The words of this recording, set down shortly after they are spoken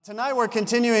Tonight we're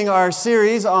continuing our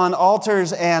series on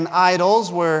altars and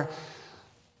idols. We're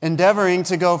endeavoring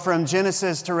to go from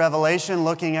Genesis to Revelation,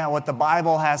 looking at what the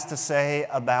Bible has to say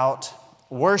about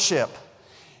worship.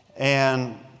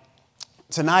 And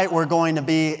tonight we're going to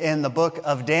be in the book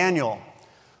of Daniel.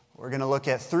 We're going to look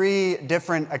at three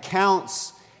different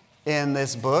accounts in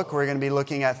this book. We're going to be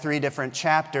looking at three different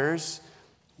chapters,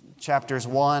 chapters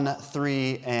 1,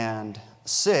 3, and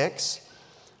 6.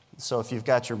 So if you've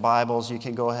got your Bibles, you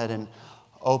can go ahead and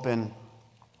open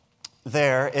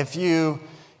there. If you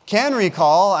can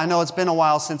recall, I know it's been a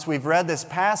while since we've read this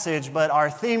passage, but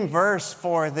our theme verse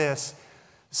for this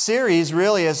series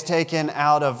really is taken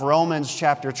out of Romans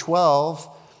chapter 12,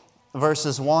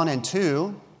 verses 1 and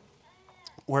 2,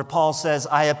 where Paul says,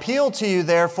 "I appeal to you,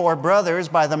 therefore, brothers,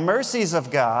 by the mercies of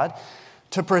God,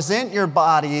 to present your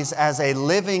bodies as a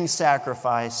living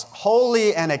sacrifice,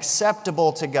 holy and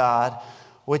acceptable to God,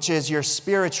 which is your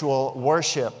spiritual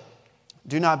worship.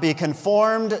 Do not be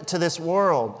conformed to this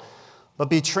world, but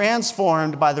be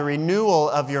transformed by the renewal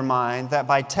of your mind, that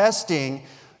by testing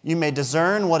you may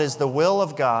discern what is the will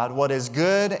of God, what is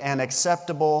good and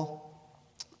acceptable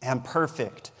and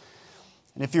perfect."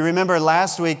 And if you remember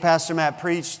last week, Pastor Matt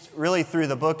preached really through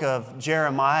the book of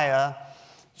Jeremiah,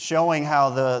 showing how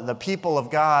the people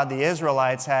of God, the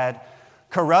Israelites, had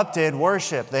corrupted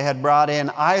worship. They had brought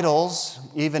in idols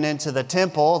even into the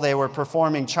temple. They were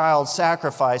performing child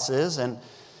sacrifices, and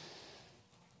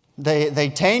they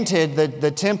tainted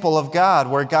the temple of God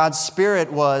where God's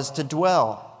Spirit was to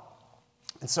dwell.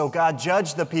 And so God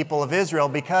judged the people of Israel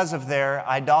because of their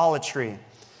idolatry.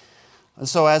 And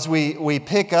so as we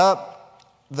pick up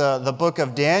the book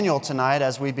of Daniel tonight,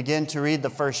 as we begin to read the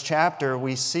first chapter,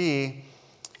 we see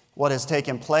what has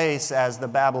taken place as the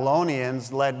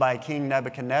Babylonians, led by King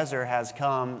Nebuchadnezzar, has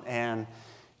come and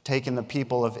taken the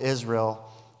people of Israel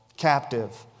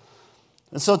captive.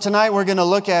 And so tonight we're going to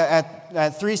look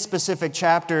at three specific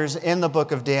chapters in the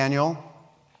book of Daniel.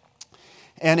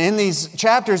 And in these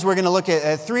chapters we're going to look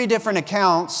at three different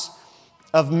accounts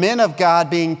of men of God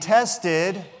being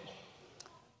tested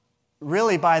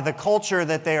really by the culture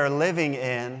that they are living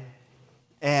in,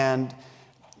 and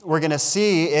we're going to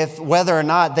see whether or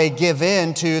not they give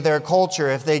in to their culture,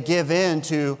 if they give in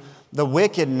to the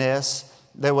wickedness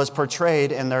that was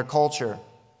portrayed in their culture.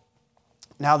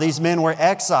 Now, these men were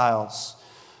exiles.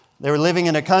 They were living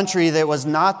in a country that was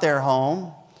not their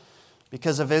home.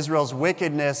 Because of Israel's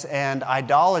wickedness and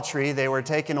idolatry, they were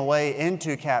taken away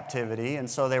into captivity, and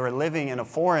so they were living in a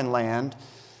foreign land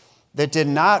that did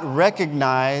not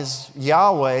recognize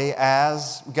Yahweh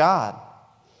as God.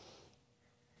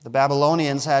 The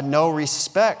Babylonians had no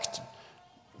respect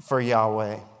for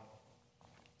Yahweh.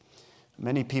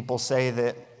 Many people say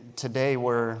that today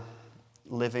we're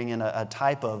living in a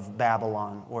type of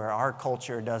Babylon where our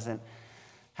culture doesn't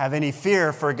have any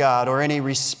fear for God or any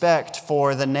respect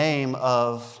for the name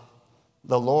of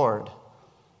the Lord.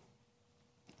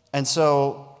 And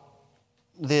so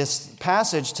this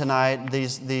passage tonight,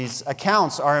 these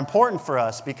accounts are important for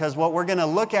us because what we're going to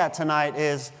look at tonight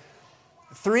is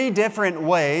three different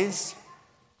ways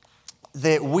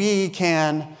that we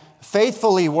can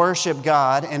faithfully worship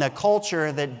God in a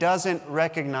culture that doesn't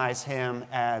recognize Him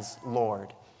as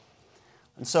Lord.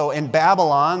 And so in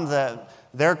Babylon,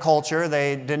 their culture,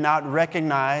 they did not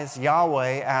recognize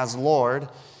Yahweh as Lord.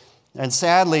 And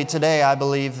sadly today, I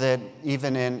believe that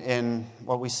even in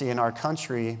what we see in our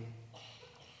country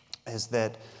is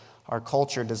that our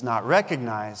culture does not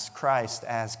recognize Christ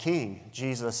as King,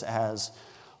 Jesus as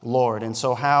Lord. And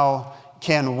so how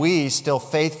can we still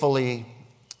faithfully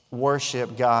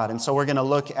worship God? And so we're going to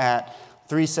look at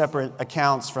three separate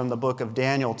accounts from the book of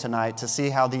Daniel tonight to see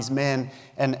how these men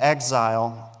in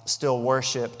exile still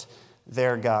worshiped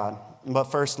their God. But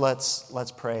first,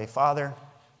 let's pray. Father,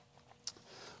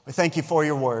 we thank you for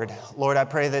your word. Lord, I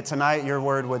pray that tonight your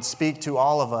word would speak to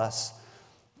all of us.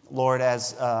 Lord,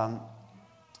 as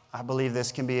I believe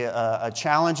this can be a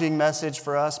challenging message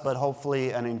for us, but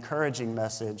hopefully an encouraging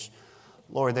message.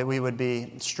 Lord, that we would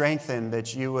be strengthened,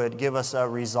 that you would give us a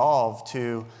resolve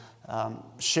to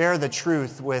share the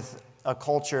truth with a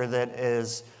culture that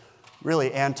is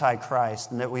really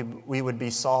anti-Christ, and that we would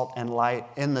be salt and light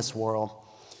in this world.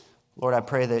 Lord, I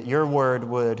pray that your word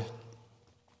would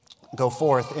go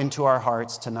forth into our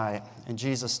hearts tonight. In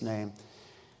Jesus' name,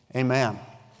 amen.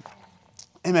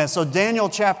 Amen. So Daniel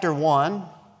chapter 1.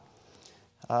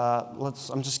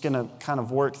 I'm just going to kind of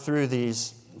work through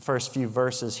these first few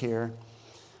verses here.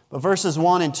 But verses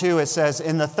 1 and 2, it says,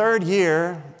 "In the third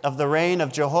year of the reign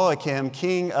of Jehoiakim,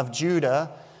 king of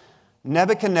Judah,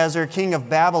 Nebuchadnezzar, king of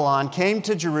Babylon, came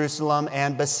to Jerusalem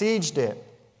and besieged it.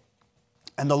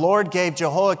 And the Lord gave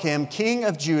Jehoiakim, king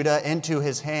of Judah, into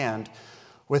his hand,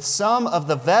 with some of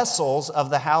the vessels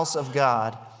of the house of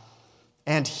God.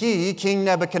 And he, King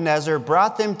Nebuchadnezzar,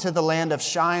 brought them to the land of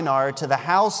Shinar, to the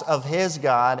house of his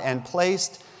God, and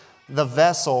placed the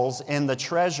vessels in the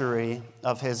treasury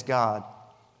of his God.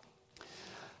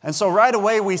 And so right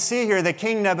away we see here that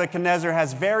King Nebuchadnezzar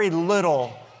has very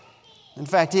little, in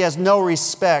fact, he has no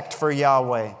respect for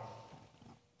Yahweh.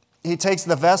 He takes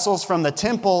the vessels from the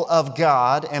temple of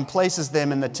God and places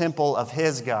them in the temple of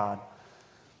his God.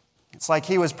 It's like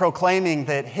he was proclaiming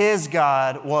that his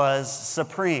God was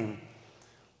supreme,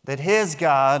 that his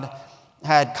God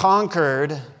had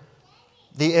conquered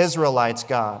the Israelites'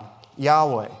 God,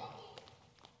 Yahweh.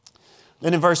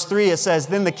 Then in verse 3 it says,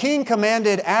 Then the king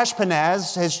commanded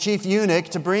Ashpenaz, his chief eunuch,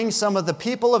 to bring some of the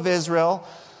people of Israel,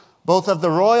 both of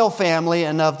the royal family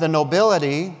and of the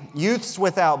nobility, youths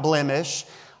without blemish,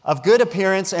 of good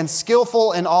appearance and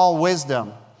skillful in all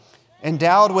wisdom,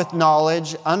 endowed with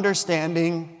knowledge,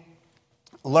 understanding,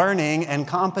 learning, and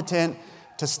competent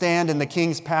to stand in the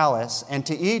king's palace, and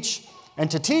to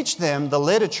teach them the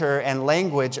literature and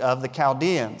language of the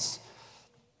Chaldeans.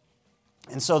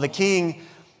 And so the king,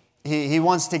 he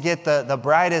wants to get the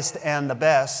brightest and the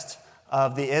best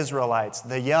of the Israelites,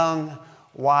 the young,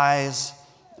 wise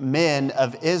men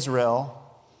of Israel,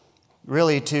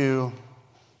 really to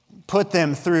put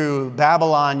them through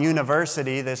Babylon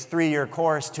University, this 3-year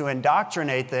course, to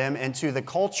indoctrinate them into the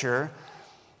culture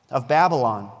of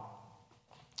Babylon.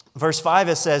 Verse 5,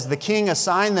 it says, The king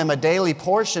assigned them a daily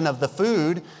portion of the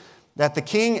food that the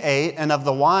king ate and of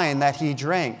the wine that he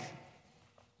drank.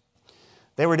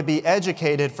 They were to be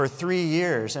educated for 3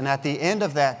 years, and at the end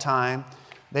of that time,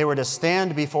 they were to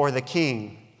stand before the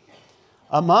king.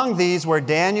 Among these were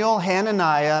Daniel,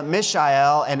 Hananiah,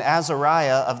 Mishael, and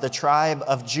Azariah of the tribe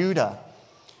of Judah.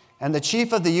 And the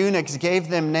chief of the eunuchs gave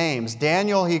them names.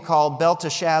 Daniel he called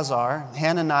Belteshazzar,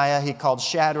 Hananiah he called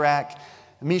Shadrach,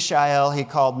 Mishael he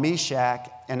called Meshach,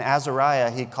 and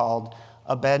Azariah he called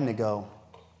Abednego.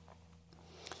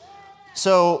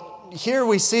 So here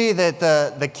we see that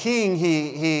the king,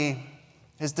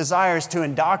 his desire is to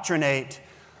indoctrinate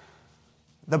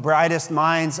the brightest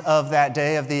minds of that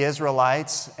day of the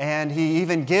Israelites, and he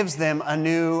even gives them a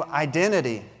new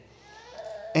identity.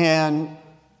 And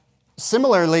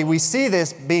similarly, we see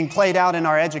this being played out in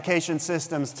our education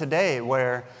systems today,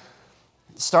 where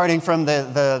starting from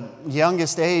the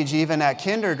youngest age, even at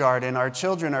kindergarten, our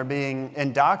children are being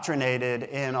indoctrinated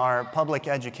in our public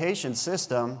education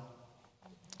system.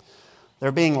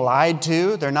 They're being lied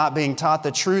to. They're not being taught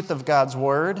the truth of God's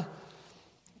word.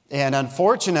 And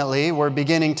unfortunately, we're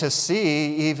beginning to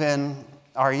see even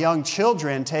our young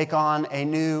children take on a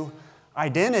new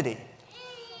identity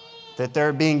that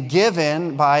they're being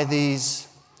given by these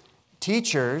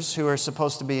teachers who are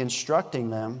supposed to be instructing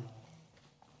them,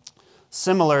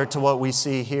 similar to what we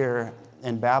see here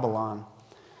in Babylon.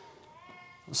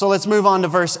 So let's move on to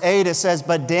verse 8. It says,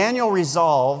 But Daniel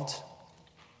resolved,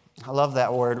 I love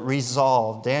that word,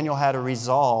 resolved. Daniel had a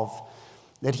resolve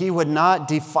that he would not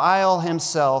defile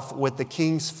himself with the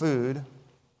king's food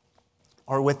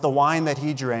or with the wine that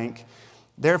he drank.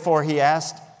 Therefore, he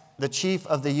asked the chief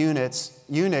of the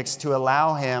eunuchs to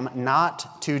allow him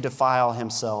not to defile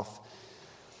himself.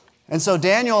 And so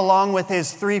Daniel, along with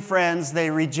his 3 friends, they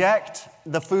reject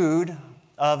the food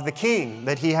of the king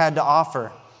that he had to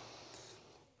offer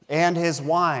and his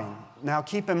wine. Now,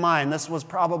 keep in mind, this was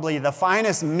probably the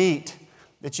finest meat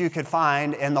that you could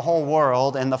find in the whole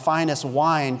world and the finest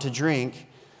wine to drink.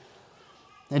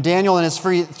 And Daniel and his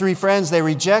 3 friends, they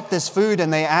reject this food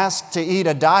and they ask to eat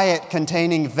a diet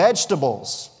containing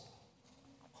vegetables.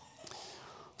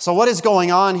 So what is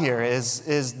going on here?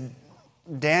 Is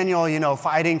Daniel,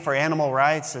 fighting for animal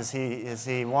rights? Is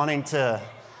he wanting to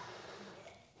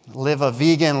live a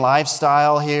vegan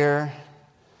lifestyle here?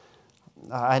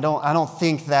 I don't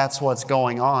think that's what's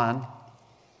going on.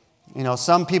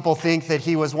 Some people think that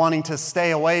he was wanting to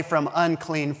stay away from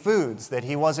unclean foods, that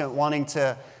he wasn't wanting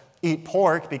to eat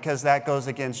pork because that goes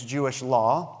against Jewish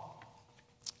law.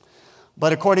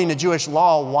 But according to Jewish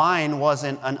law, wine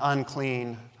wasn't an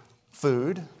unclean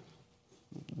food.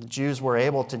 The Jews were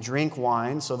able to drink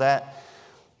wine, so that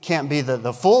can't be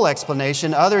the full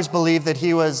explanation. Others believe that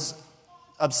he was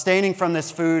abstaining from this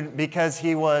food because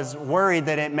he was worried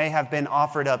that it may have been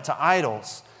offered up to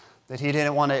idols, that he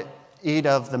didn't want to eat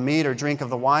of the meat or drink of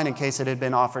the wine in case it had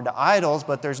been offered to idols,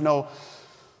 but there's no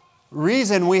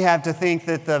reason we have to think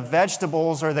that the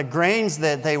vegetables or the grains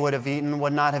that they would have eaten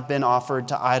would not have been offered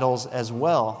to idols as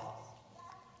well.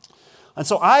 And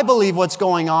so I believe what's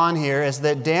going on here is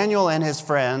that Daniel and his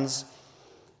friends,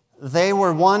 they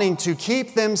were wanting to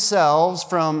keep themselves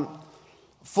from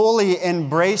fully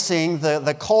embracing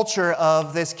the culture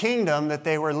of this kingdom that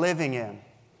they were living in.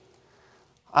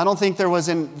 I don't think there was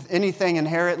anything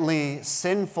inherently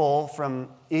sinful from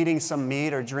eating some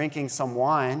meat or drinking some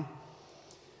wine,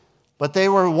 but they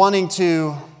were wanting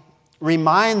to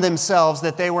remind themselves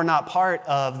that they were not part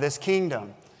of this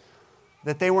kingdom,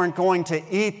 that they weren't going to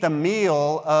eat the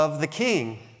meal of the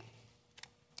king.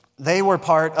 They were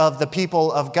part of the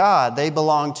people of God. They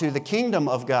belonged to the kingdom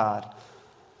of God.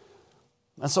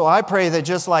 And so I pray that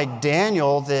just like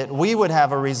Daniel, that we would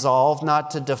have a resolve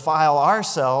not to defile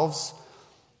ourselves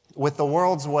with the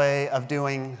world's way of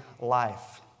doing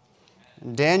life.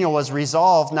 And Daniel was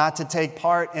resolved not to take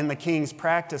part in the king's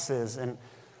practices. And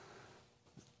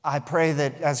I pray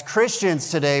that as Christians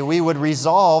today, we would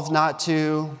resolve not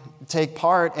to take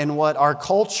part in what our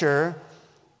culture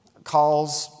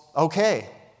calls okay.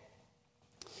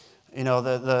 You know,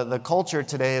 the culture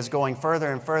today is going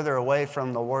further and further away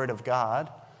from the Word of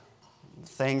God,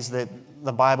 things that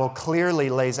the Bible clearly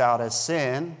lays out as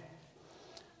sin.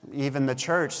 Even the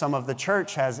church, some of the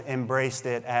church has embraced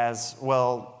it as,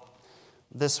 well,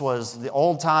 this was the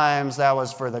old times, that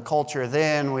was for the culture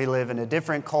then, we live in a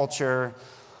different culture,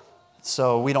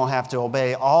 so we don't have to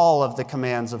obey all of the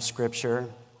commands of Scripture.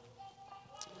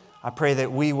 I pray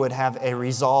that we would have a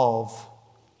resolve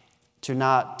to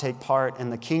not take part in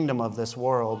the kingdom of this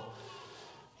world,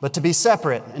 but to be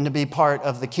separate and to be part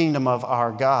of the kingdom of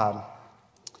our God.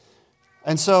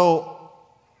 And so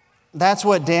that's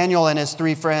what Daniel and his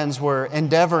three friends were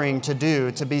endeavoring to do,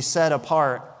 to be set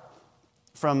apart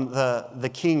from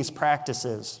the king's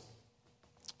practices.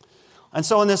 And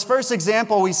so in this first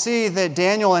example, we see that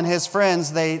Daniel and his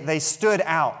friends, they stood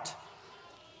out.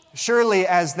 Surely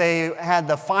as they had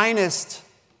the finest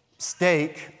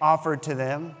steak offered to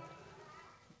them,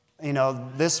 you know,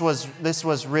 this was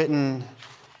written,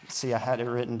 let's see, I had it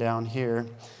written down here,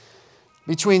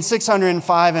 between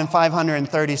 605 and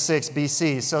 536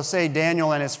 BC. So say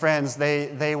Daniel and his friends,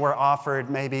 they were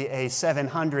offered maybe a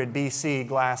 700 BC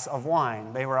glass of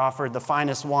wine. They were offered the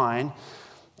finest wine.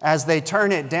 As they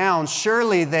turn it down,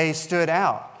 surely they stood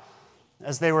out.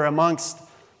 As they were amongst,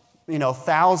 you know,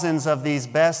 thousands of these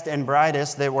best and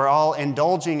brightest that were all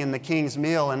indulging in the king's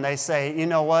meal, and they say, you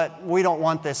know what, we don't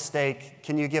want this steak.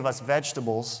 Can you give us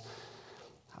vegetables?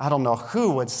 I don't know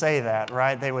who would say that,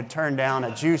 right? They would turn down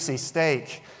a juicy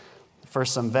steak for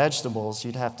some vegetables.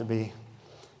 You'd have to be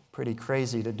pretty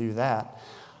crazy to do that.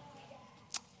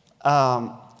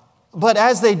 But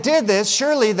as they did this,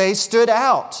 surely they stood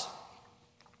out.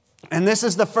 And this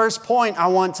is the first point I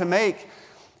want to make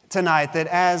tonight, that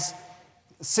as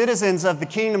citizens of the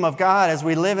kingdom of God, as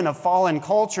we live in a fallen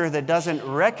culture that doesn't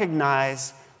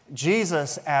recognize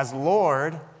Jesus as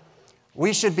Lord,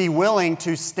 we should be willing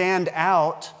to stand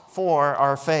out for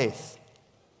our faith.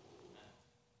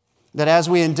 That as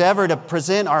we endeavor to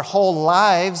present our whole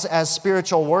lives as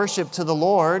spiritual worship to the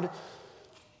Lord,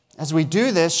 as we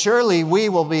do this, surely we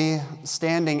will be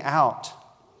standing out.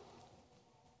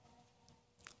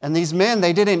 And these men,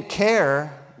 they didn't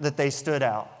care that they stood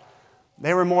out.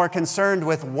 They were more concerned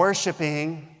with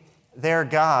worshiping their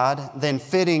God than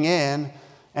fitting in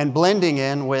and blending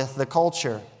in with the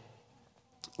culture.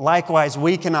 Likewise,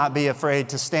 we cannot be afraid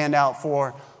to stand out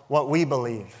for what we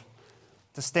believe,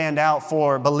 to stand out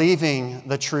for believing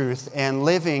the truth and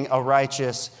living a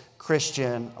righteous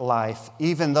Christian life,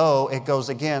 even though it goes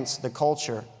against the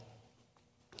culture.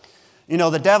 You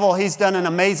know, the devil, he's done an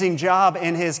amazing job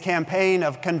in his campaign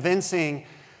of convincing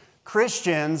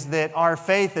Christians that our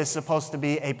faith is supposed to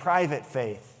be a private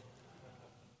faith.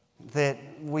 That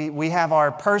we have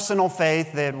our personal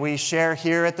faith that we share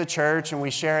here at the church and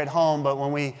we share at home, but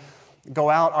when we go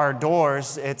out our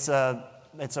doors, it's a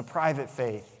private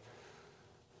faith.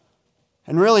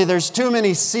 And really, there's too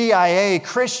many CIA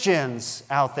Christians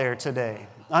out there today,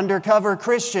 undercover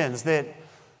Christians, that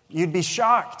you'd be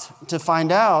shocked to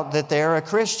find out that they're a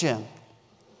Christian.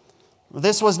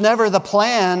 This was never the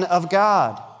plan of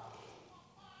God.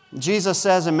 Jesus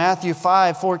says in Matthew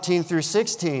 5:14 through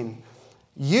 16,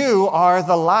 "You are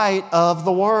the light of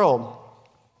the world.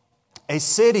 A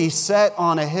city set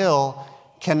on a hill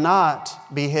cannot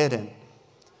be hidden.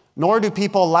 Nor do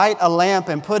people light a lamp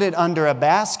and put it under a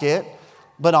basket,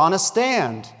 but on a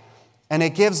stand, and it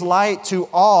gives light to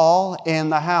all in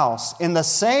the house. In the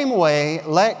same way,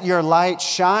 let your light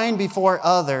shine before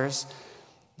others,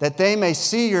 that they may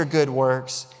see your good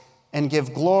works and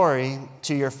give glory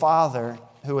to your Father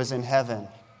who is in heaven."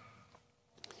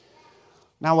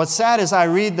 Now, what's sad as I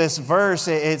read this verse,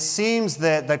 it seems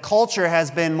that the culture has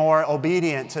been more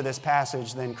obedient to this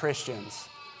passage than Christians.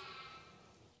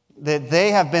 That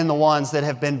they have been the ones that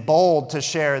have been bold to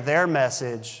share their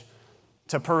message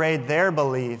to parade their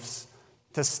beliefs,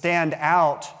 to stand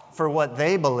out for what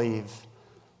they believe.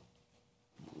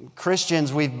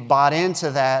 Christians, we've bought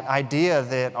into that idea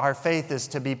that our faith is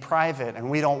to be private and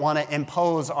we don't want to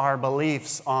impose our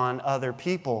beliefs on other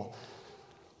people.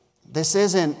 This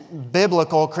isn't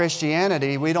biblical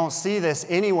Christianity. We don't see this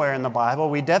anywhere in the Bible.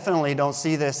 We definitely don't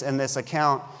see this in this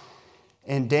account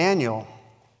in Daniel.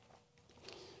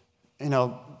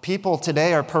 People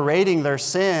today are parading their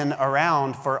sin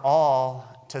around for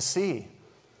all to see.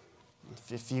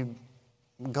 If you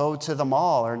go to the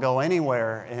mall or go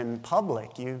anywhere in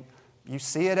public, you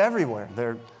see it everywhere.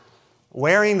 They're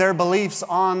wearing their beliefs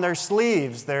on their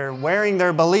sleeves. They're wearing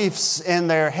their beliefs in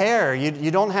their hair. You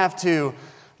don't have to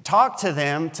talk to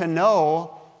them to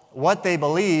know what they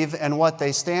believe and what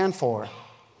they stand for.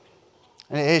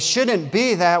 It shouldn't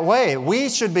be that way. We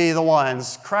should be the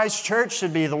ones, Christ Church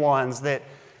should be the ones that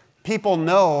people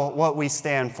know what we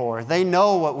stand for. They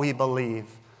know what we believe.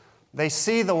 They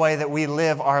see the way that we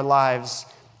live our lives,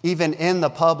 even in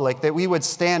the public, that we would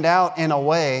stand out in a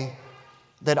way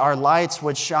that our lights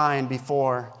would shine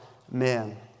before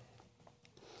men.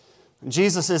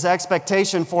 Jesus'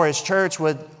 expectation for his church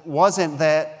wasn't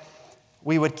that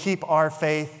we would keep our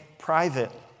faith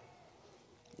private.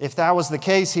 If that was the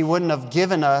case, he wouldn't have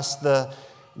given us the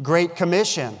Great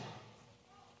Commission.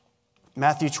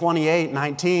 Matthew 28,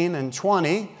 19 and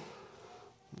 20,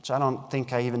 which I don't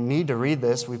think I even need to read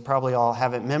this. We probably all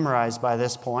have it memorized by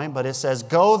this point. But it says,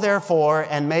 "Go therefore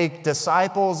and make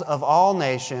disciples of all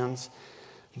nations,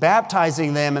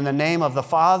 baptizing them in the name of the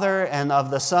Father and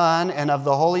of the Son and of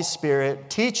the Holy Spirit,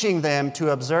 teaching them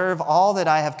to observe all that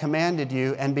I have commanded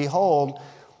you. And behold,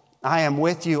 I am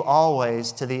with you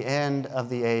always to the end of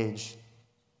the age."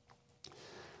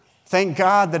 Thank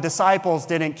God the disciples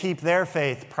didn't keep their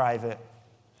faith private.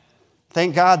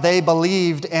 Thank God they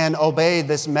believed and obeyed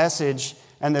this message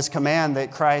and this command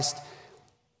that Christ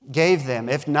gave them.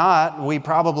 If not, we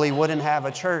probably wouldn't have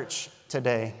a church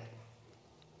today.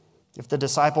 If the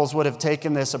disciples would have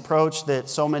taken this approach that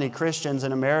so many Christians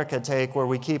in America take, where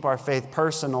we keep our faith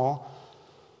personal,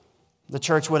 the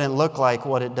church wouldn't look like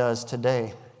what it does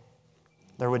today.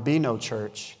 There would be no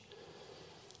church.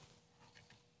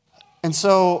 And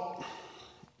so,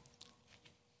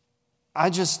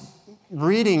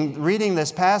 reading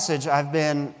this passage, I've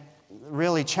been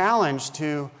really challenged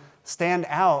to stand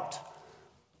out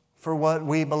for what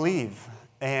we believe.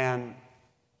 And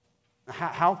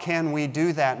how can we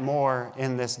do that more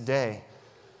in this day?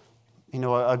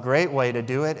 A great way to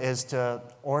do it is to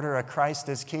order a Christ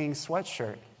is King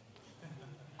sweatshirt.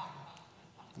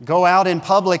 Go out in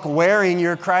public wearing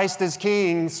your Christ is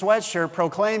King sweatshirt,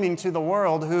 proclaiming to the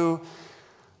world who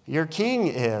your King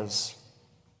is.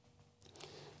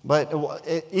 But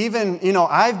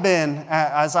I've been,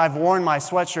 as I've worn my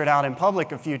sweatshirt out in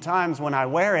public a few times, when I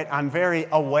wear it, I'm very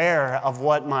aware of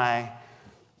what my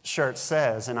shirt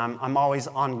says. And I'm always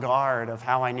on guard of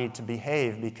how I need to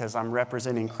behave because I'm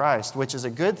representing Christ, which is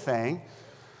a good thing.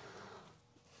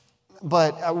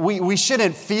 But we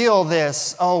shouldn't feel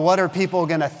this, what are people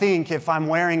going to think if I'm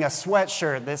wearing a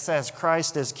sweatshirt that says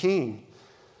Christ is King?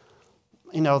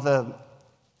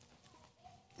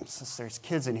 Since there's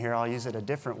kids in here, I'll use it a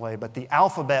different way, but the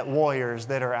alphabet warriors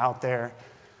that are out there,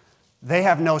 they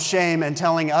have no shame in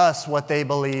telling us what they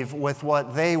believe with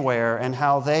what they wear and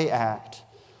how they act.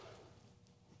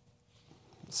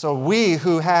 So we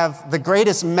who have the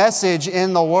greatest message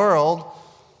in the world,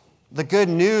 the good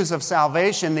news of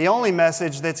salvation, the only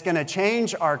message that's going to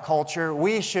change our culture,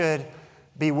 we should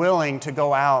be willing to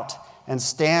go out and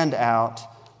stand out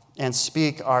and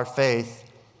speak our faith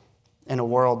in a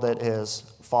world that is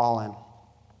fallen.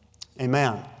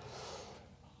 Amen.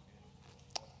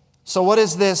 So what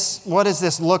does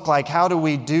this look like? How do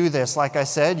we do this? Like I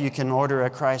said, you can order a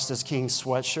Christ is King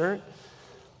sweatshirt.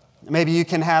 Maybe you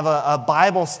can have a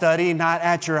Bible study, not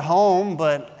at your home,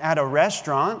 but at a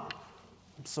restaurant,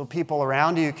 so people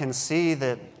around you can see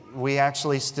that we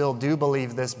actually still do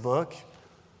believe this book.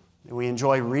 We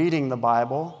enjoy reading the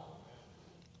Bible.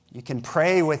 You can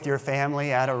pray with your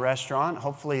family at a restaurant.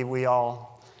 Hopefully we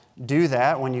all do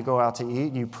that when you go out to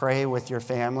eat. You pray with your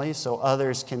family so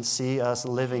others can see us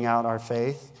living out our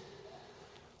faith.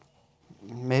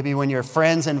 Maybe when your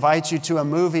friends invite you to a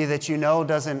movie that you know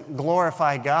doesn't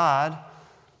glorify God,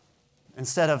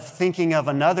 instead of thinking of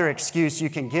another excuse you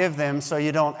can give them so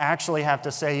you don't actually have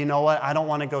to say, you know what, I don't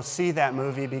want to go see that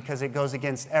movie because it goes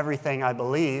against everything I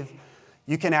believe.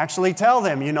 You can actually tell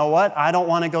them, you know what, I don't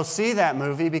want to go see that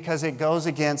movie because it goes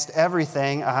against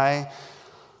everything I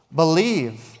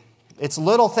believe. It's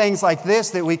little things like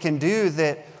this that we can do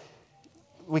that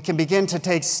we can begin to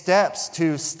take steps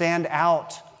to stand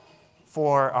out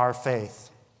for our faith.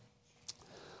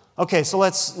 Okay, so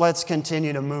let's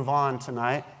continue to move on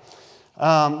tonight.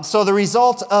 So the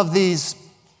result of these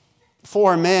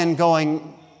 4 men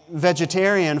going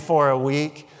vegetarian for a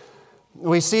week,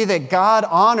 we see that God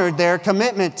honored their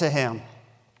commitment to Him.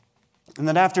 And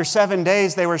that after 7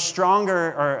 days, they were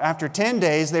stronger, or after 10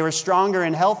 days, they were stronger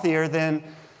and healthier than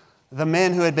the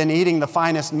men who had been eating the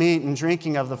finest meat and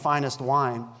drinking of the finest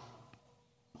wine.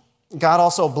 God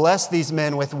also blessed these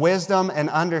men with wisdom and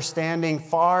understanding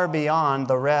far beyond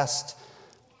the rest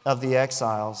of the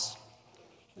exiles.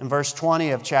 In verse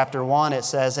 20 of chapter 1, it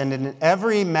says, "And in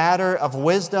every matter of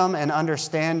wisdom and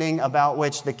understanding about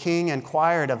which the king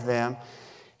inquired of them,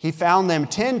 he found them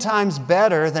 10 times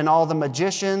better than all the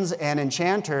magicians and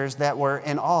enchanters that were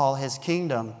in all his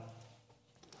kingdom."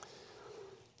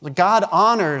 God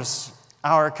honors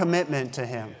our commitment to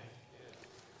Him.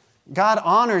 God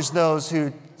honors those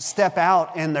who step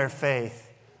out in their faith,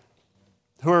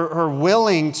 who are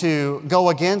willing to go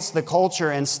against the culture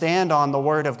and stand on the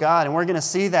Word of God. And we're going to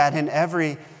see that in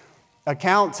every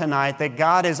account tonight, that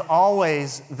God is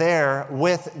always there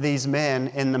with these men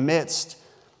in the midst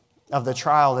of the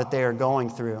trial that they are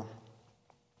going through.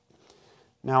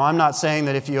 Now, I'm not saying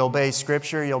that if you obey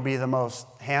Scripture, you'll be the most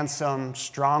handsome,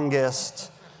 strongest,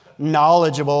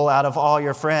 knowledgeable out of all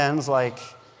your friends like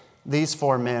these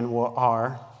 4 men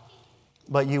are,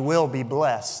 but you will be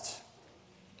blessed.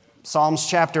 Psalms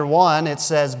chapter 1, it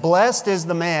says, "Blessed is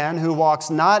the man who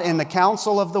walks not in the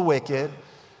counsel of the wicked,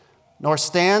 nor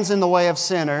stands in the way of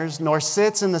sinners, nor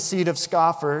sits in the seat of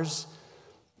scoffers,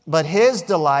 but his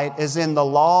delight is in the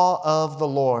law of the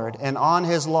Lord, and on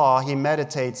his law he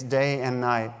meditates day and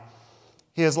night.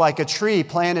 He is like a tree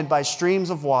planted by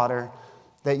streams of water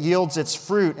that yields its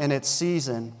fruit in its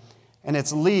season, and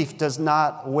its leaf does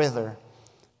not wither.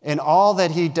 In all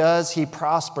that he does, he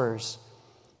prospers.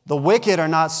 The wicked are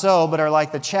not so, but are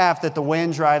like the chaff that the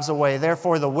wind drives away.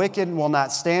 Therefore the wicked will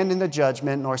not stand in the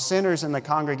judgment, nor sinners in the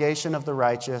congregation of the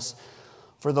righteous.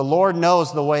 For the Lord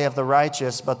knows the way of the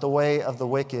righteous, but the way of the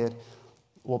wicked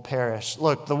will perish."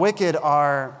 Look, the wicked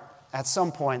are, at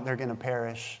some point, they're going to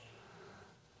perish.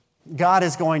 God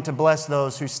is going to bless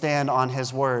those who stand on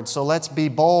His word. So let's be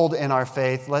bold in our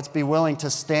faith. Let's be willing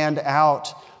to stand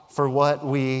out for what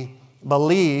we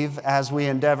believe as we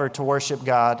endeavor to worship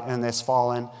God in this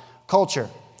fallen culture.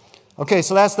 Okay,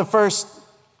 so that's the first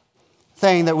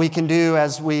thing that we can do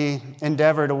as we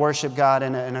endeavor to worship God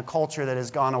in a culture that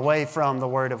has gone away from the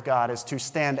Word of God, is to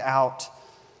stand out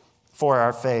for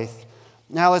our faith.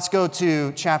 Now let's go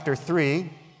to chapter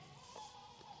 3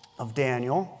 of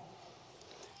Daniel.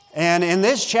 And in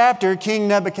this chapter, King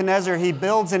Nebuchadnezzar, he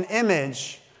builds an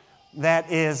image that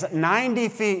is 90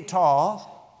 feet tall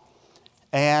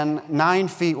and 9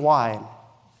 feet wide.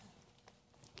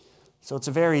 So it's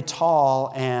a very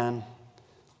tall and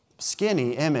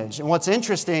skinny image. And what's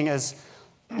interesting is,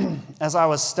 as I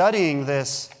was studying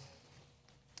this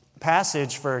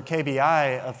passage for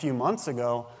KBI a few months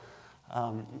ago,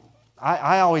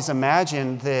 I always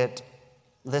imagined that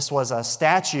this was a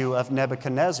statue of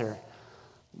Nebuchadnezzar.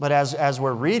 But as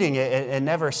we're reading it, it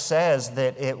never says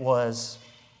that it was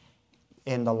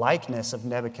in the likeness of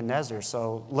Nebuchadnezzar.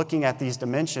 So looking at these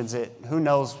dimensions, who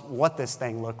knows what this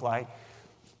thing looked like.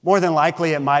 More than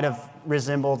likely, it might have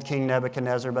resembled King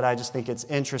Nebuchadnezzar, but I just think it's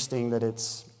interesting that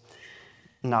it's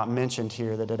not mentioned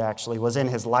here, that it actually was in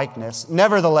his likeness.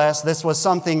 Nevertheless, this was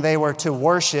something they were to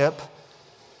worship.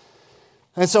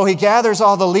 And so he gathers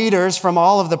all the leaders from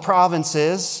all of the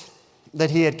provinces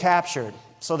that he had captured.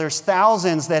 So there's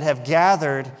thousands that have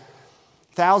gathered,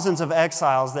 thousands of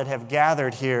exiles that have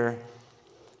gathered here.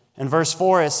 In verse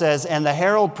 4 it says, "And the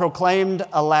herald proclaimed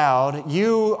aloud,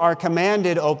 'You are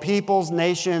commanded, O peoples,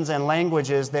 nations, and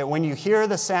languages, that when you hear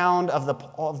the sound of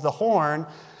the horn,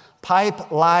 pipe,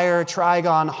 lyre,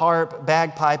 trigon, harp,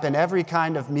 bagpipe, and every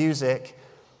kind of music,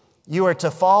 you are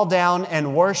to fall down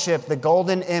and worship the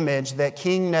golden image that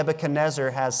King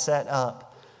Nebuchadnezzar has set up.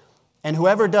 And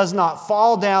whoever does not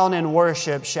fall down and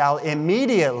worship shall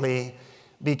immediately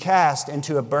be cast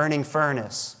into a burning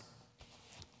furnace.'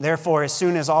 Therefore, as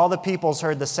soon as all the peoples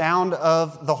heard the sound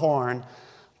of the horn,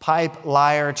 pipe,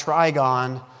 lyre,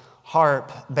 trigon,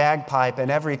 harp, bagpipe, and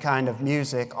every kind of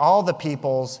music, all the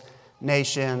peoples,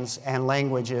 nations, and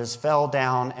languages fell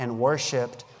down and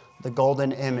worshiped the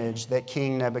golden image that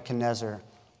King Nebuchadnezzar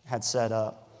had set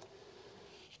up."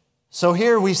 So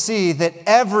here we see that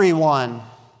everyone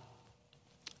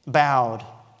bowed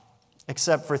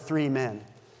except for 3 men.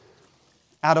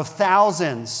 Out of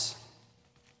thousands,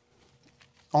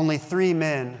 only 3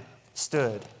 men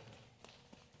stood.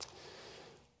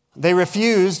 They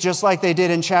refused, just like they did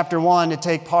in chapter 1, to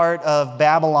take part of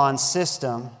Babylon's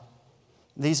system.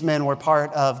 These men were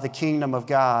part of the kingdom of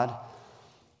God,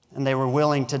 and they were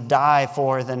willing to die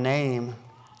for the name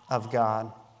of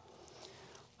God.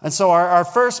 And so our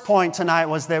first point tonight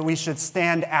was that we should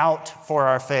stand out for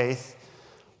our faith.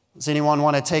 Does anyone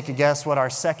want to take a guess what our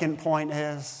second point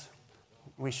is?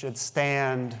 We should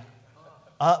stand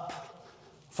up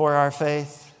for our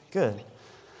faith. Good.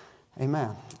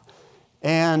 Amen.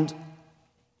 And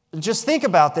just think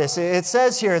about this. It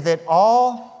says here that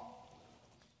all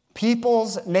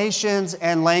peoples, nations,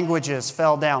 and languages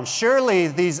fell down. Surely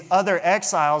these other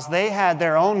exiles, they had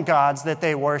their own gods that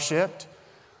they worshiped,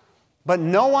 but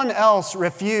no one else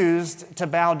refused to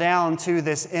bow down to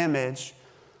this image.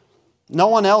 No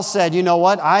one else said, you know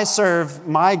what, I serve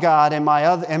my God in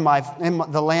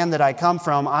the land that I come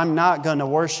from. I'm not going to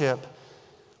worship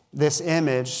this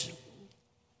image.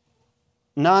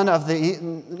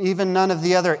 Even none of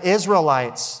the other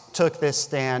Israelites took this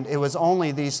stand. It was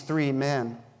only these three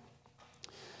men.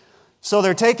 So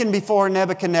they're taken before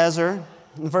Nebuchadnezzar.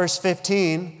 In verse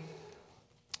 15,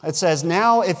 it says,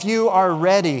 "Now if you are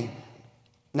ready,"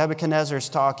 Nebuchadnezzar's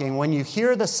talking, "when you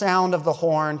hear the sound of the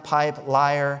horn, pipe,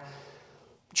 lyre,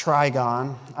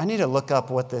 trigon." I need to look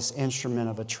up what this instrument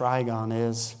of a trigon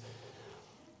is.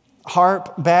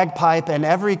 "Harp, bagpipe, and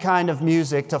every kind of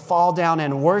music, to fall down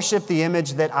and worship the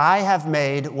image that I have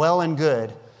made, well and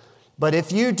good. But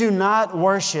if you do not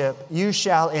worship, you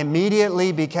shall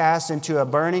immediately be cast into a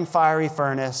burning fiery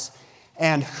furnace.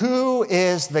 And who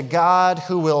is the God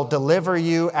who will deliver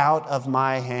you out of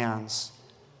my hands?"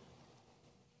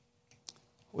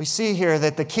 We see here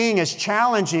that the king is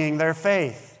challenging their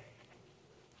faith.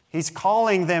 He's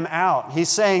calling them out. He's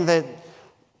saying that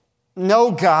no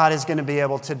God is going to be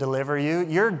able to deliver you.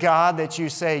 Your God that you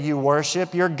say you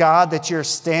worship, your God that you're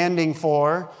standing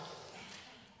for,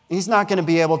 He's not going to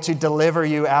be able to deliver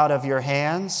you out of your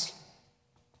hands,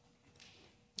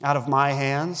 out of my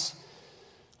hands.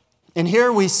 And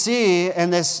here we see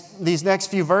in these next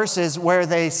few verses where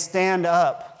they stand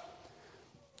up.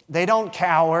 They don't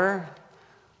cower.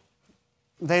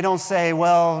 They don't say,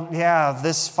 well, yeah,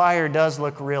 this fire does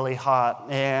look really hot,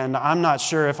 and I'm not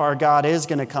sure if our God is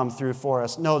going to come through for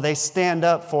us. No, they stand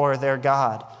up for their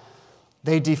God.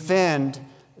 They defend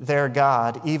their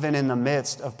God, even in the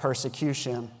midst of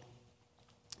persecution.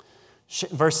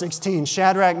 Verse 16,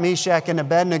 "Shadrach, Meshach, and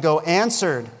Abednego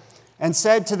answered and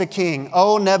said to the king,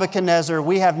 'O Nebuchadnezzar,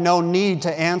 we have no need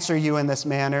to answer you in this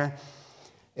manner.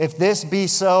 If this be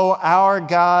so, our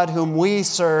God whom we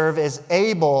serve is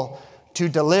able to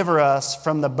deliver us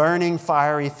from the burning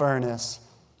fiery furnace,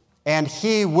 and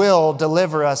He will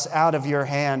deliver us out of your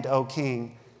hand, O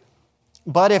king.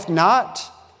 But if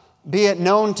not, be it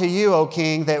known to you, O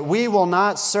king, that we will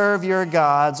not serve your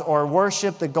gods or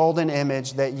worship the golden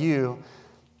image that you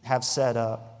have set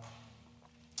up.'"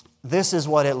 This is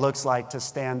what it looks like to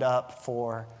stand up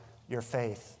for your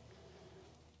faith.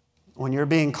 When you're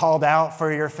being called out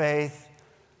for your faith,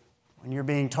 when you're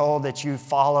being told that you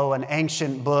follow an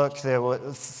ancient book that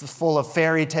was full of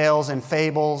fairy tales and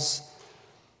fables,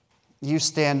 you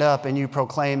stand up and you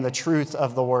proclaim the truth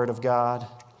of the Word of God.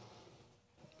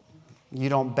 You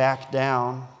don't back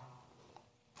down.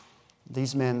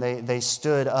 These men, they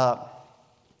stood up.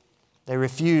 They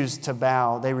refused to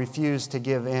bow. They refused to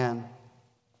give in.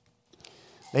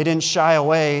 They didn't shy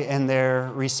away in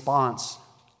their response.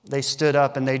 They stood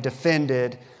up and they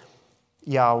defended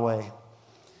Yahweh.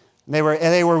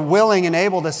 They were willing and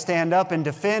able to stand up and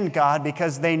defend God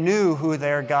because they knew who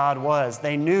their God was.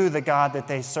 They knew the God that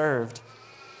they served.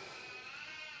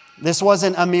 This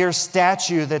wasn't a mere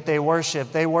statue that they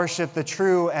worshiped. They worshiped the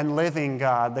true and living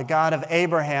God, the God of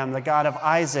Abraham, the God of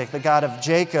Isaac, the God of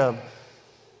Jacob.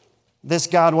 This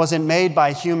God wasn't made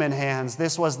by human hands.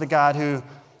 This was the God who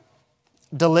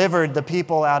delivered the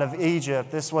people out of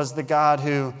Egypt. This was the God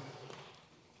who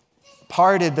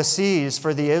parted the seas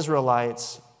for the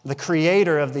Israelites, the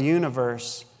creator of the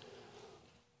universe.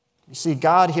 You see,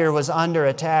 God here was under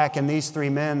attack, and these three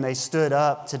men, they stood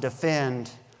up to defend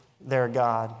their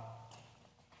God.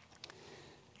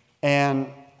 And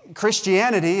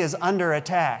Christianity is under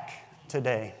attack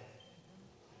today.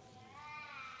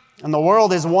 And the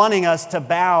world is wanting us to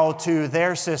bow to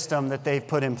their system that they've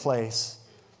put in place,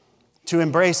 to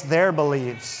embrace their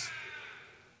beliefs,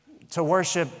 to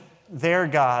worship their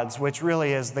gods, which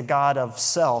really is the God of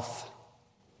self.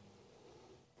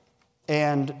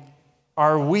 And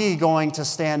are we going to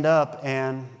stand up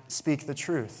and speak the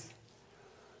truth?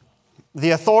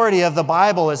 The authority of the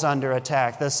Bible is under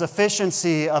attack. The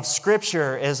sufficiency of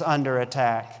Scripture is under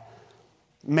attack.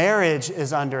 Marriage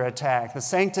is under attack. The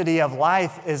sanctity of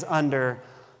life is under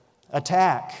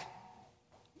attack.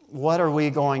 What are we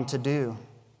going to do?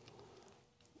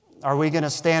 Are we going to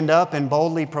stand up and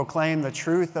boldly proclaim the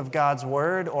truth of God's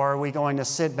word, or are we going to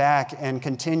sit back and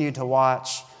continue to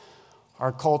watch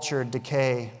our culture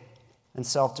decay and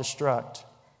self-destruct?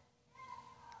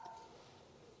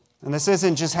 And this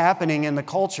isn't just happening in the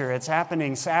culture, it's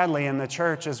happening sadly in the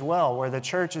church as well, where the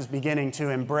church is beginning to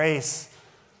embrace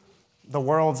the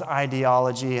world's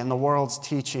ideology and the world's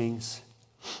teachings.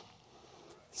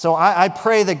 So I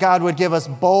pray that God would give us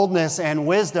boldness and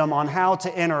wisdom on how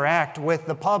to interact with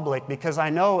the public, because I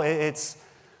know it's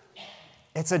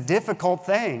a difficult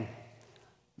thing.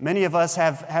 Many of us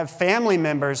have family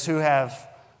members who have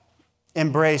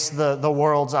embraced the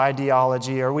world's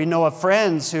ideology, or we know of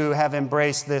friends who have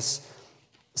embraced this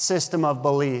system of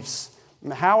beliefs.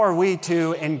 How are we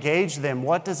to engage them?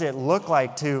 What does it look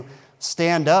like to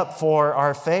stand up for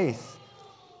our faith?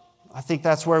 I think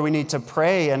that's where we need to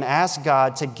pray and ask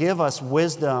God to give us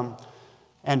wisdom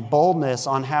and boldness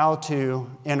on how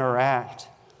to interact.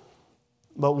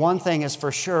 But one thing is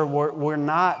for sure, we're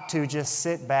not to just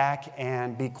sit back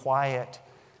and be quiet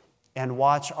and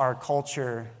watch our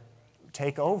culture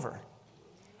take over.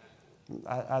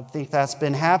 I think that's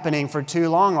been happening for too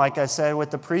long, like I said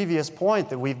with the previous point,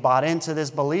 that we've bought into this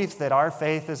belief that our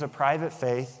faith is a private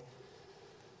faith.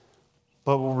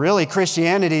 But really,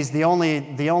 Christianity is the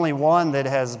only one that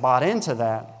has bought into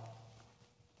that.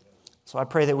 So I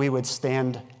pray that we would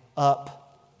stand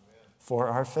up for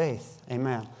our faith.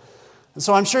 Amen. And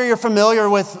so I'm sure you're familiar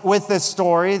with this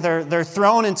story. They're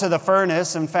thrown into the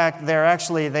furnace. In fact,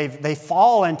 they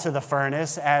fall into the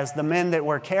furnace as the men that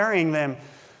were carrying them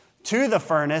to the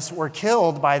furnace were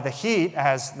killed by the heat,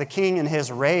 as the king in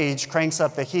his rage cranks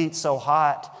up the heat so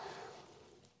hot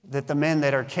that the men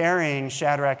that are carrying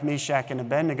Shadrach, Meshach, and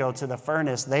Abednego to the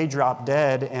furnace, they drop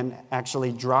dead and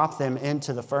actually drop them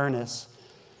into the furnace.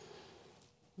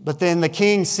 But then the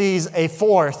king sees a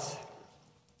fourth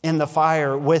in the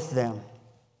fire with them.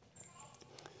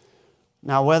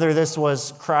 Now, whether this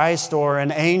was Christ or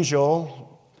an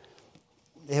angel,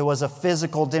 it was a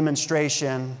physical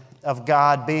demonstration of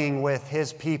God being with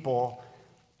his people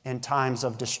in times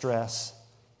of distress.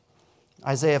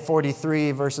 Isaiah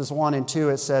 43, verses 1 and 2,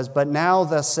 it says, "But now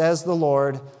thus says the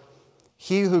Lord,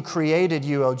 He who created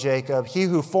you, O Jacob, He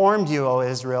who formed you, O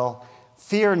Israel,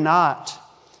 fear not,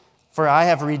 for I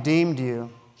have redeemed you.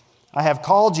 I have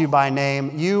called you by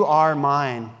name, you are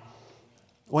mine.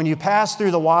 When you pass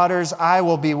through the waters, I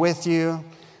will be with you,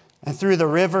 and through the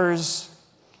rivers,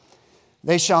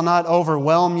 they shall not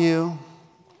overwhelm you.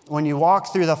 When you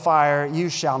walk through the fire, you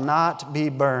shall not be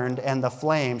burned, and the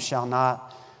flame shall not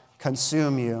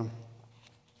consume you."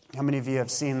 How many of you have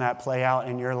seen that play out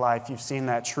in your life? You've seen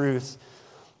that truth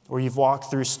where you've walked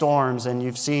through storms and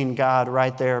you've seen God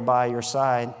right there by your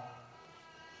side.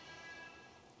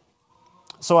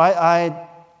 So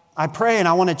I pray and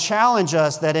I want to challenge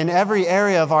us that in every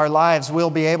area of our lives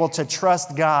we'll be able to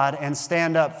trust God and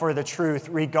stand up for the truth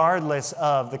regardless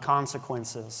of the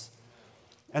consequences.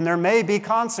 And there may be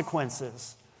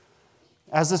consequences.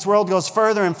 As this world goes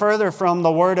further and further from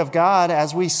the Word of God,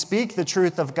 as we speak the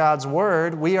truth of God's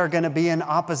Word, we are going to be in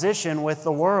opposition with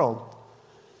the world.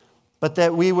 But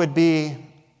that we would be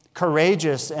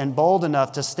courageous and bold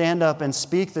enough to stand up and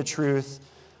speak the truth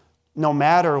no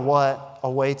matter what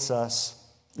awaits us,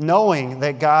 knowing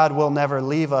that God will never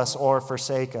leave us or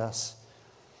forsake us.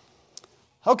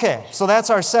 Okay, so that's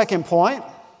our second point.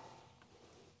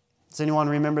 Does anyone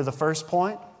remember the first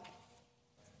point?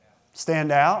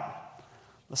 Stand out.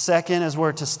 The second is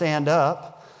we're to stand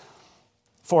up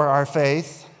for our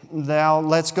faith. Now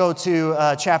let's go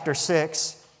to chapter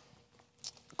 6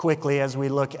 quickly as we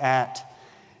look at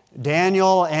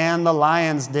Daniel and the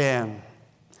lion's den.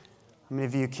 How many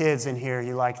of you kids in here,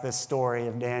 you like this story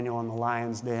of Daniel and the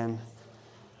lion's den?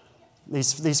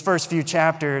 These first few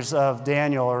chapters of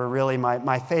Daniel are really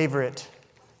my favorite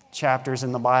chapters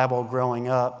in the Bible growing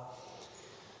up.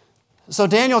 So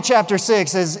Daniel chapter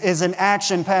 6 is an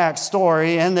action-packed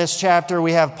story. In this chapter,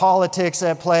 we have politics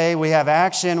at play, we have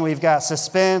action, we've got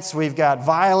suspense, we've got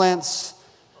violence.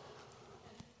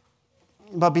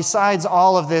 But besides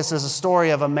all of this is a story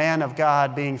of a man of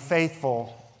God being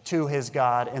faithful to his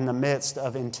God in the midst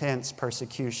of intense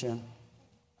persecution.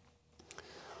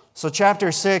 So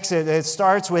chapter 6, it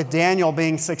starts with Daniel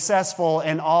being successful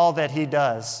in all that he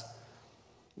does.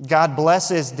 God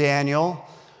blesses Daniel.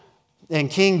 And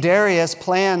King Darius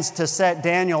plans to set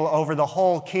Daniel over the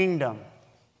whole kingdom.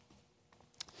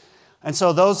 And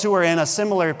so those who are in a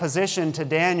similar position to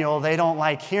Daniel, they don't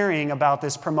like hearing about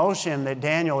this promotion that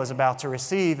Daniel is about to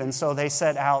receive, and so they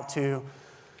set out to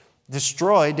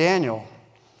destroy Daniel.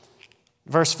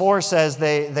 Verse 4 says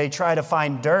they try to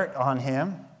find dirt on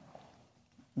him.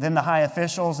 Then the high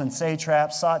officials and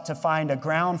satraps sought to find a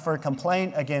ground for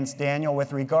complaint against Daniel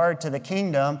with regard to the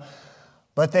kingdom,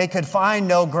 but they could find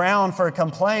no ground for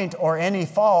complaint or any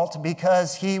fault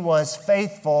because he was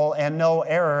faithful and no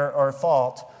error or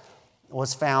fault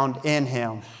was found in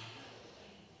him.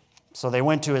 So they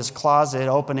went to his closet,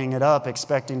 opening it up,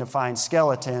 expecting to find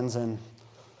skeletons, and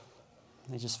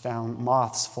they just found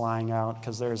moths flying out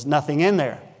because there's nothing in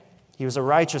there. He was a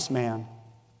righteous man.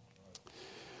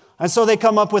 And so they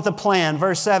come up with a plan.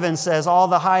 Verse 7 says, all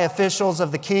the high officials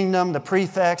of the kingdom, the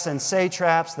prefects and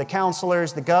satraps, the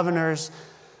counselors, the governors,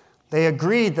 they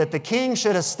agreed that the king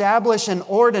should establish an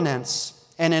ordinance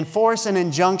and enforce an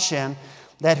injunction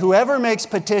that whoever makes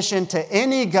petition to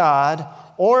any god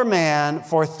or man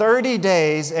for 30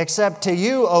 days, except to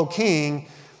you, O king,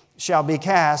 shall be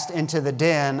cast into the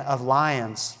den of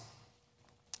lions.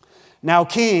 Now,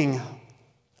 king,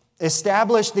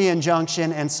 establish the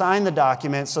injunction and sign the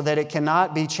document so that it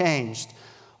cannot be changed,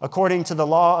 according to the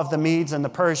law of the Medes and the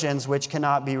Persians, which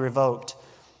cannot be revoked.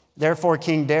 Therefore,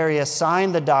 King Darius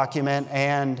signed the document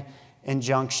and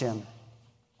injunction.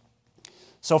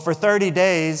 So for 30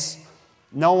 days,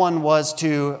 no one was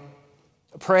to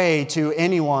pray to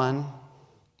anyone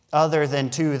other than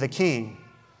to the king.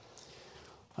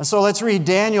 And so let's read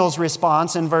Daniel's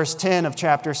response in verse 10 of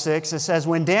chapter 6. It says,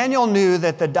 when Daniel knew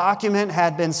that the document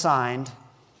had been signed,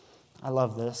 I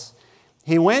love this,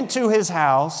 he went to his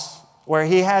house where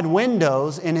he had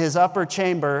windows in his upper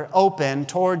chamber open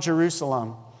toward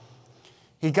Jerusalem.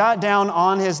 He got down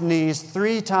on his knees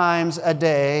 3 times a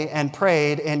day and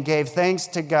prayed and gave thanks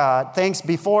to God, thanks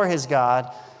before his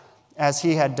God, as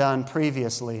he had done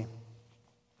previously.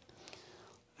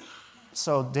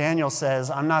 So Daniel says,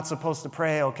 I'm not supposed to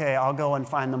pray. Okay, I'll go and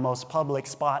find the most public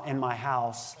spot in my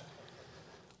house,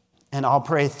 and I'll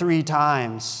pray 3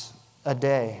 times a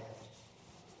day.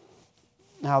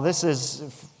 Now this is,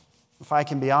 if I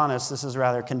can be honest, this is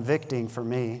rather convicting for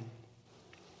me.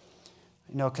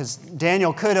 You know, because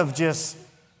Daniel could have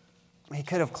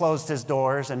closed his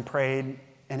doors and prayed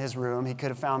in his room. He could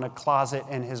have found a closet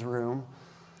in his room.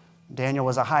 Daniel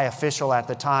was a high official at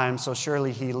the time, so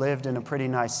surely he lived in a pretty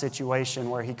nice situation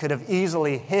where he could have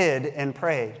easily hid and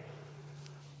prayed.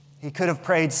 He could have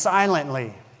prayed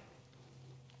silently.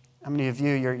 How many of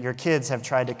you, your kids have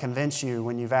tried to convince you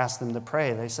when you've asked them to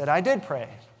pray? They said, I did pray.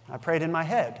 I prayed in my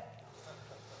head.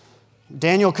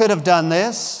 Daniel could have done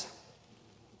this,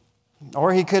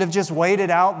 or he could have just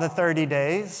waited out the 30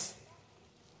 days.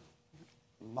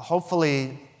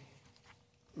 Hopefully,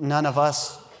 none of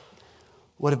us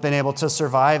would have been able to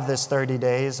survive this 30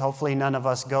 days. Hopefully none of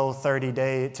us take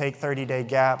 30-day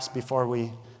gaps before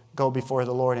we go before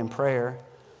the Lord in prayer.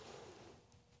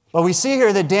 But we see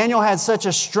here that Daniel had such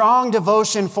a strong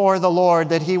devotion for the Lord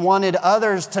that he wanted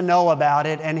others to know about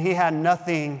it, and he had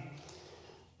nothing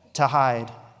to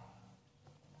hide.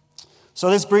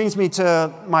 So this brings me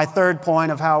to my third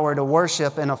point of how we're to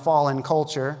worship in a fallen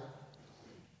culture.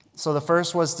 So the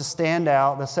first was to stand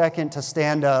out, the second to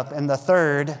stand up, and the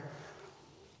third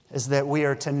is that we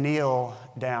are to kneel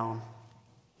down.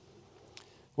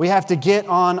 We have to get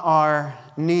on our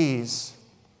knees,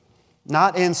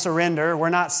 not in surrender. We're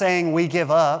not saying we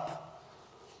give up.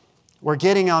 We're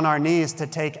getting on our knees to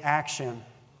take action.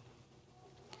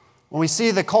 When we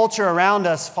see the culture around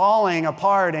us falling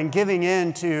apart and giving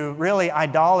in to really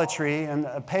idolatry and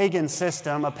a pagan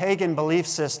system, a pagan belief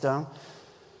system,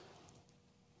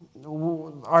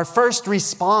 our first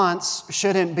response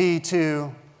shouldn't be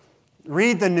to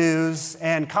read the news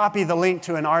and copy the link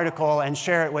to an article and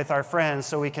share it with our friends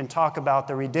so we can talk about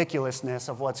the ridiculousness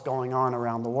of what's going on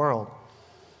around the world.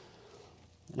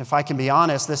 And if I can be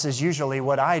honest, this is usually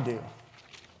what I do.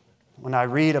 When I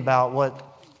read about what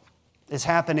is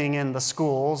happening in the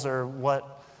schools or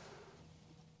what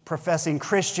professing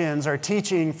Christians are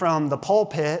teaching from the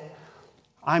pulpit,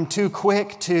 I'm too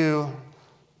quick to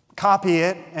copy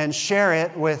it and share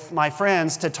it with my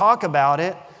friends to talk about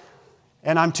it.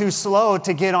 And I'm too slow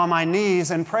to get on my knees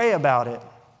and pray about it.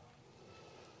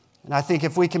 And I think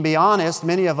if we can be honest,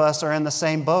 many of us are in the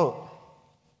same boat.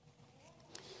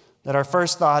 That our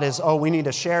first thought is, we need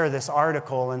to share this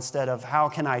article instead of how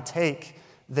can I take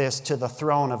this to the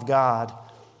throne of God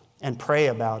and pray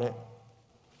about it.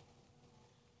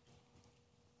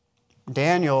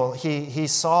 Daniel, he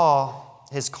saw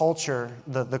his culture,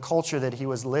 the culture that he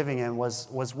was living in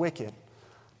was wicked.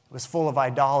 It was full of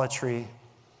idolatry.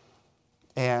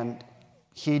 And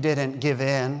he didn't give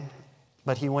in,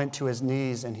 but he went to his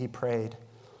knees and he prayed.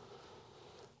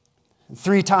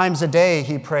 3 times a day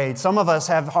he prayed. Some of us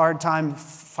have a hard time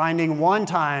finding 1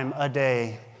 time a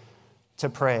day to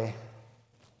pray.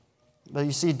 But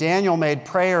you see, Daniel made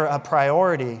prayer a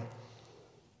priority.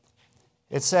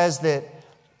 It says that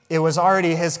it was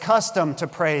already his custom to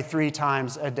pray 3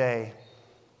 times a day.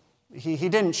 He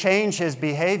didn't change his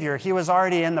behavior. He was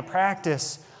already in the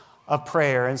practice of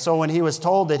prayer. And so when he was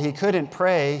told that he couldn't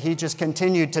pray, he just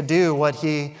continued to do what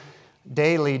he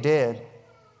daily did.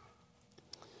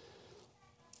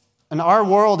 And our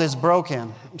world is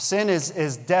broken. Sin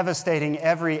is devastating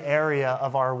every area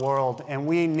of our world, and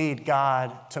we need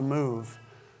God to move.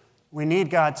 We need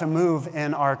God to move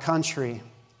in our country.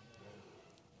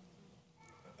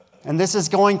 And this is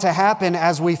going to happen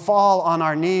as we fall on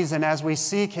our knees and as we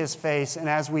seek His face and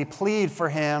as we plead for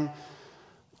Him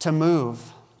to move.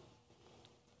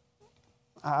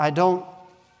 I don't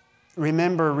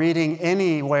remember reading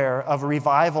anywhere of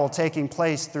revival taking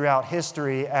place throughout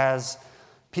history as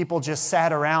people just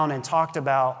sat around and talked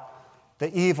about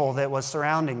the evil that was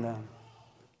surrounding them,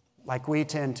 like we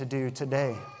tend to do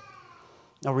today.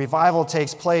 Now, revival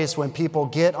takes place when people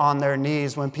get on their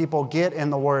knees, when people get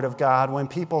in the Word of God, when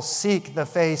people seek the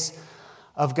face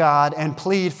of God and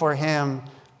plead for Him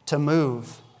to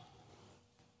move.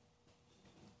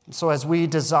 So as we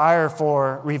desire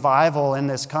for revival in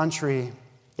this country,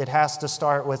 it has to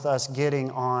start with us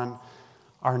getting on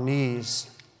our knees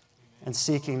and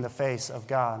seeking the face of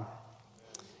God.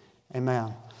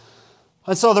 Amen.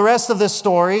 And so the rest of this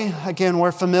story, again,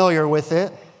 we're familiar with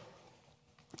it.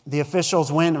 The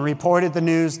officials went and reported the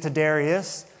news to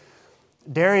Darius.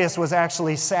 Darius was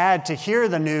actually sad to hear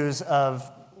the news of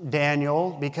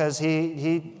Daniel because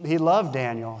he loved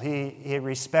Daniel. He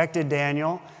respected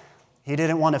Daniel. He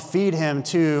didn't want to feed him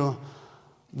to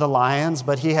the lions,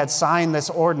 but he had signed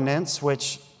this ordinance,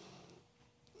 which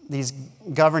these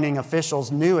governing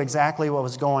officials knew exactly what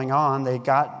was going on. They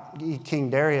got King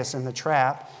Darius in the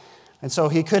trap, and so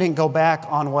he couldn't go back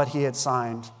on what he had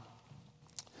signed.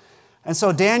 And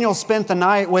so Daniel spent the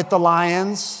night with the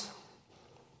lions.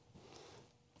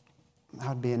 That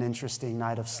would be an interesting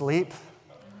night of sleep.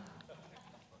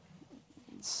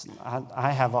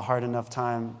 I have a hard enough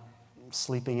time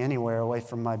sleeping anywhere away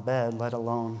from my bed, let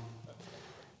alone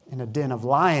in a den of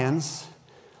lions.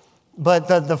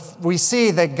 But we see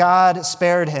that God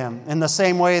spared him in the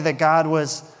same way that God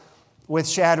was with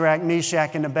Shadrach,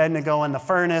 Meshach, and Abednego in the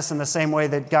furnace, in the same way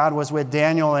that God was with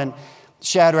Daniel and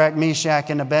Shadrach, Meshach,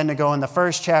 and Abednego in the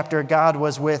first chapter. God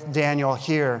was with Daniel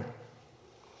here.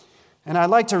 And I'd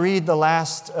like to read the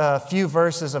last few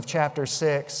verses of chapter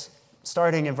 6,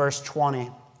 starting in verse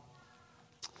 20.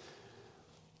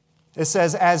 It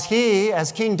says, as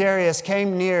King Darius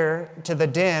came near to the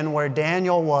den where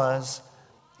Daniel was,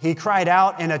 he cried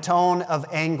out in a tone of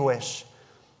anguish.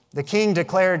 The king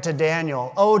declared to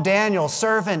Daniel, O Daniel,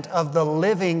 servant of the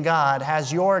living God,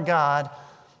 has your God,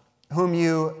 whom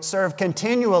you serve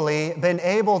continually, been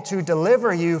able to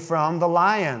deliver you from the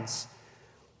lions?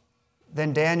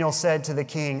 Then Daniel said to the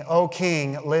king, O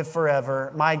king, live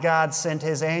forever. My God sent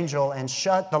his angel and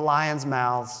shut the lions'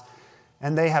 mouths,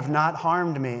 and they have not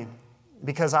harmed me,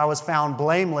 because I was found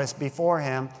blameless before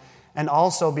him, and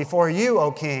also before you,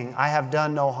 O king, I have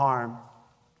done no harm.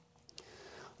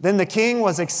 Then the king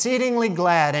was exceedingly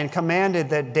glad and commanded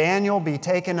that Daniel be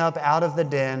taken up out of the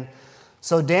den.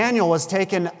 So Daniel was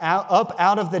taken up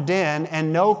out of the den,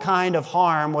 and no kind of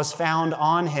harm was found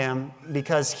on him,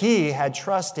 because he had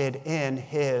trusted in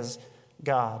his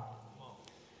God.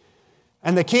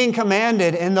 And the king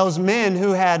commanded, and those men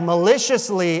who had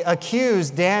maliciously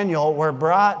accused Daniel were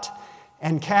brought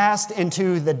and cast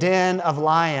into the den of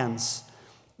lions,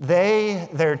 they,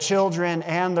 their children,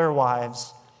 and their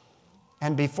wives.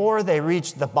 And before they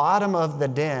reached the bottom of the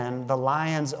den, the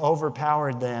lions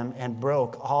overpowered them and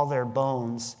broke all their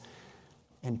bones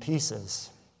in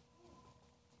pieces.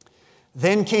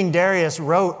 Then King Darius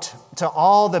wrote to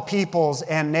all the peoples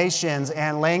and nations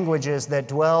and languages that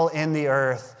dwell in the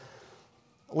earth.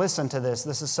 Listen to this.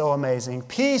 This is so amazing.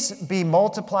 Peace be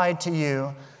multiplied to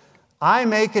you. I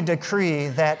make a decree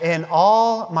that in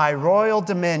all my royal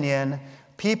dominion,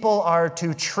 people are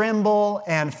to tremble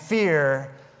and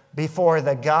fear before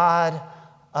the God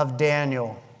of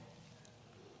Daniel.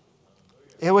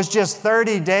 It was just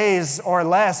 30 days or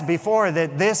less before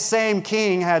that this same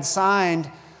king had signed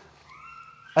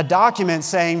a document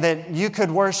saying that you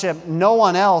could worship no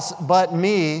one else but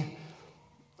me,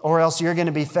 or else you're going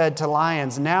to be fed to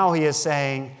lions. Now he is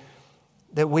saying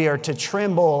that we are to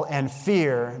tremble and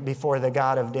fear before the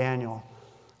God of Daniel.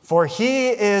 For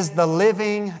he is the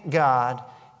living God,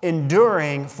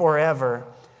 enduring forever.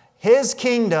 His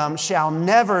kingdom shall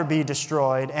never be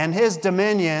destroyed, and his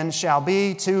dominion shall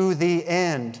be to the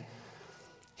end.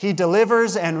 He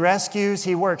delivers and rescues.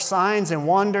 He works signs and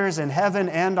wonders in heaven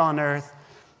and on earth.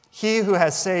 He who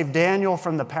has saved Daniel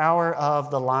from the power of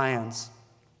the lions.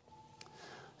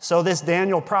 So this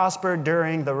Daniel prospered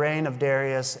during the reign of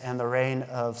Darius and the reign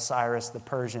of Cyrus the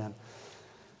Persian.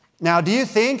 Now, do you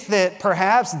think that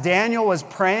perhaps Daniel was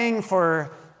praying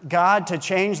for God to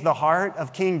change the heart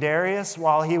of King Darius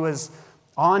while he was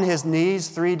on his knees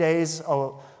 3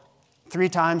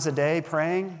 times a day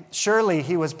praying? Surely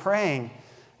he was praying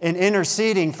and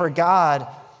interceding for God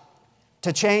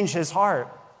to change his heart.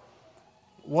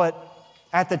 What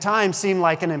at the time seemed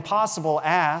like an impossible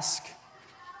ask,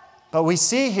 but we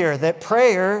see here that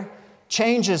prayer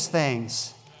changes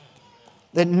things,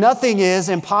 that nothing is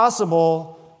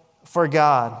impossible for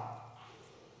God.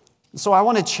 So I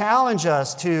want to challenge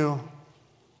us to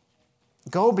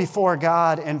go before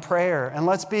God in prayer, and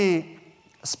let's be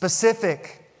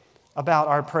specific about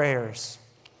our prayers.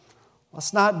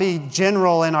 Let's not be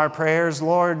general in our prayers.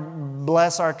 Lord,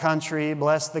 bless our country,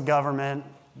 bless the government,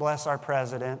 bless our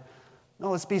president.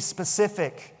 No, let's be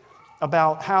specific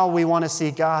about how we want to see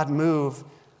God move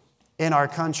in our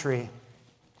country.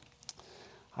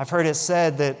 I've heard it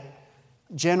said that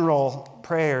general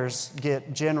prayers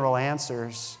get general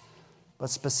answers, but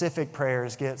specific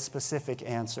prayers get specific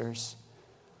answers.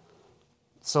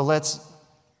 So let's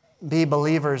be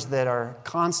believers that are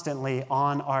constantly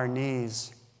on our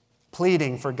knees,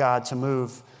 pleading for God to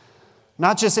move,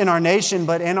 not just in our nation,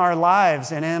 but in our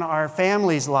lives and in our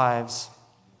families' lives.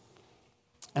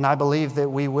 And I believe that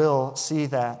we will see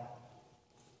that.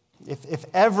 If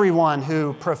everyone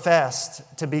who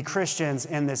professed to be Christians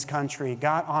in this country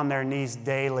got on their knees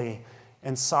daily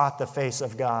and sought the face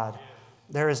of God,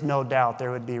 there is no doubt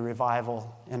there would be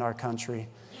revival in our country.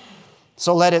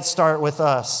 So let it start with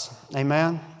us.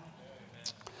 Amen?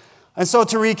 And so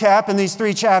to recap, in these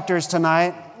 3 chapters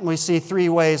tonight, we see 3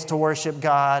 ways to worship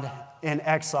God in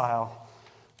exile.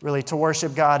 Really, to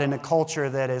worship God in a culture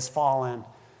that is fallen.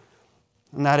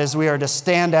 And that is, we are to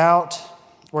stand out,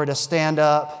 we're to stand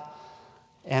up,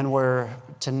 and we're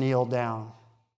to kneel down.